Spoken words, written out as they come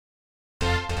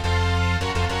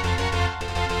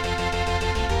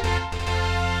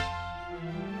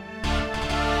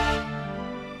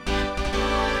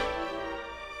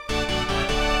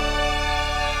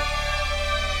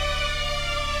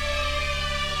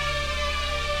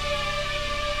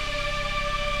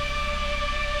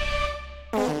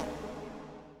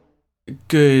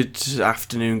Good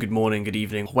afternoon, good morning, good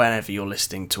evening, whenever you're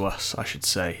listening to us, I should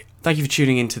say. Thank you for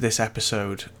tuning into this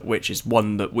episode, which is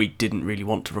one that we didn't really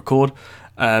want to record,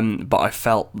 but I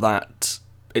felt that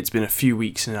it's been a few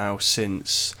weeks now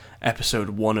since episode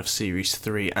 1 of series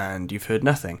 3 and you've heard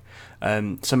nothing.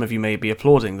 Some of you may be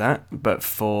applauding that, but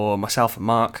for myself and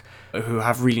Mark, who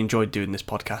have really enjoyed doing this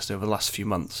podcast over the last few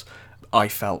months, I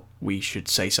felt we should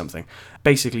say something.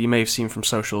 Basically, you may have seen from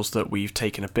socials that we've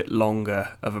taken a bit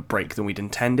longer of a break than we'd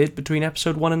intended between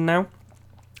episode 1 and now,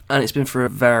 and it's been for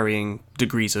varying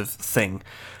degrees of thing.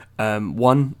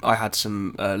 One, I had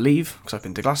some leave because I've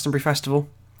been to Glastonbury Festival,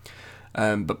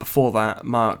 but before that,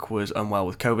 Mark was unwell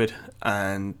with COVID,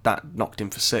 and that knocked him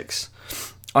for 6.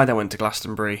 I then went to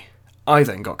Glastonbury. I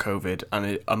then got COVID,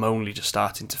 and I'm only just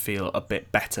starting to feel a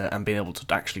bit better and being able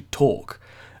to actually talk.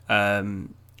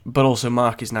 But also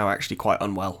Mark is now actually quite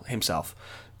unwell himself,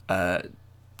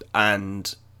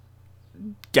 and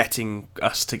getting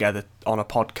us together on a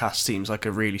podcast seems like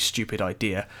a really stupid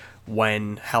idea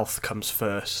when health comes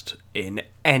first in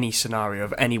any scenario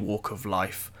of any walk of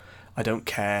life. I don't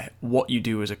care what you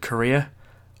do as a career,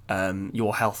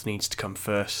 your health needs to come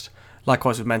first.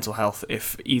 Likewise with mental health,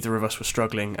 if either of us were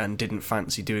struggling and didn't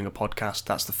fancy doing a podcast,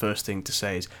 that's the first thing to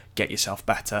say is get yourself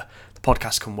better. The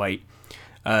podcast can wait.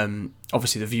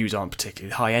 Obviously the views aren't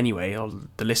particularly high anyway, or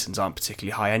the listens aren't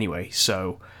particularly high anyway,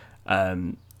 so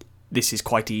this is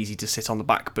quite easy to sit on the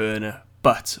back burner.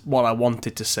 But what I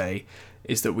wanted to say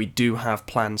is that we do have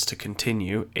plans to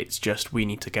continue, it's just we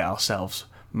need to get ourselves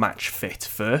match fit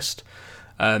first.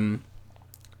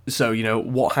 So,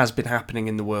 what has been happening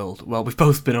in the world? Well, we've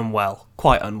both been unwell,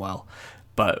 quite unwell,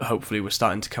 but hopefully we're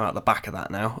starting to come out the back of that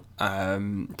now.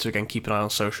 So again, keep an eye on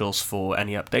socials for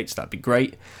any updates, that'd be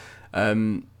great.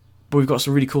 But we've got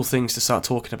some really cool things to start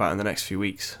talking about in the next few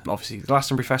weeks. Obviously, the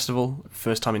Glastonbury Festival,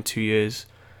 first time in 2 years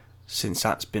since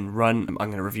that's been run. I'm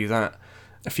going to review that.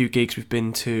 A few gigs we've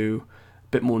been to, a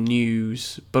bit more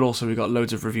news, but also we've got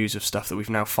loads of reviews of stuff that we've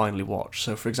now finally watched.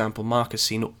 So, for example, Mark has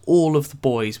seen all of The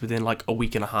Boys within like a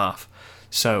week and a half.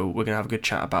 So we're going to have a good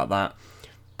chat about that.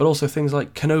 But also things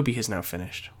like Kenobi has now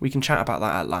finished. We can chat about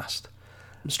that at last.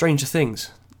 Stranger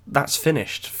Things, that's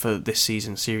finished for this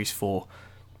season, Series 4.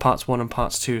 Parts 1 and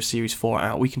Parts 2 of Series 4 are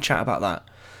out. We can chat about that.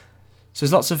 So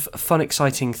there's lots of fun,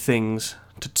 exciting things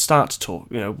to start to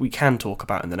talk. We can talk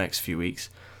about in the next few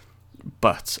weeks.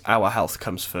 But our health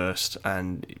comes first,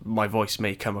 and my voice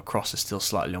may come across as still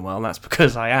slightly unwell, and that's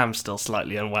because I am still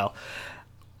slightly unwell.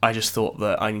 I just thought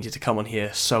that I needed to come on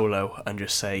here solo and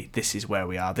just say, this is where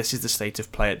we are. This is the state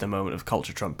of play at the moment of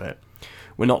Culture Trumpet.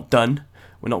 We're not done.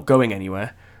 We're not going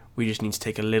anywhere. We just need to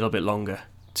take a little bit longer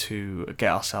to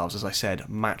get ourselves, as I said,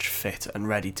 match fit and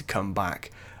ready to come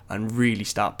back and really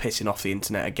start pissing off the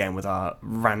internet again with our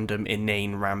random,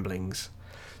 inane ramblings.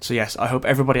 So yes, I hope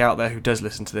everybody out there who does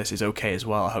listen to this is okay as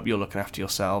well. I hope you're looking after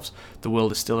yourselves. The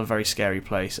world is still a very scary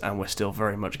place, and we're still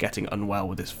very much getting unwell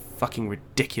with this fucking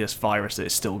ridiculous virus that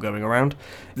is still going around.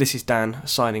 This is Dan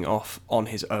signing off on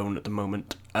his own at the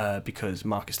moment because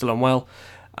Mark is still unwell,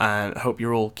 and I hope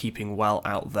you're all keeping well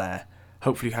out there.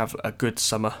 Hopefully you have a good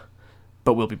summer,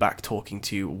 but we'll be back talking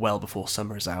to you well before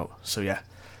summer is out. So yeah,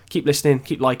 keep listening,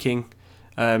 keep liking,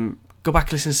 go back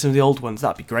and listen to some of the old ones,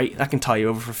 that'd be great. That can tie you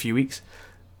over for a few weeks.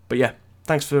 But yeah,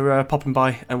 thanks for popping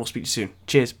by, and we'll speak to you soon.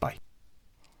 Cheers, bye.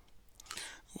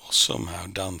 Well, somehow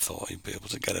Dan thought he'd be able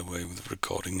to get away with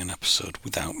recording an episode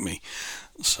without me,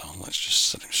 so let's just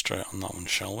set him straight on that one,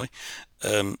 shall we?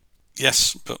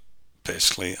 Yes, but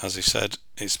basically, as he said,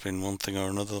 it's been one thing or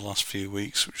another the last few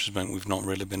weeks, which has meant we've not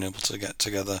really been able to get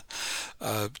together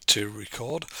to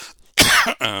record.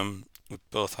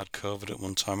 We've both had COVID at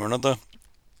one time or another,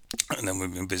 and then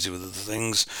we've been busy with other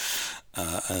things,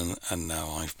 and now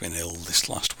I've been ill this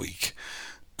last week.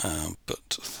 But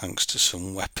thanks to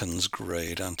some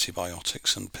weapons-grade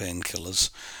antibiotics and painkillers,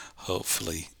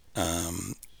 hopefully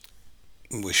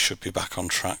we should be back on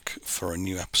track for a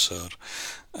new episode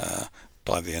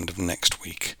by the end of next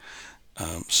week.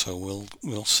 So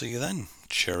we'll see you then.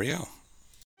 Cheerio.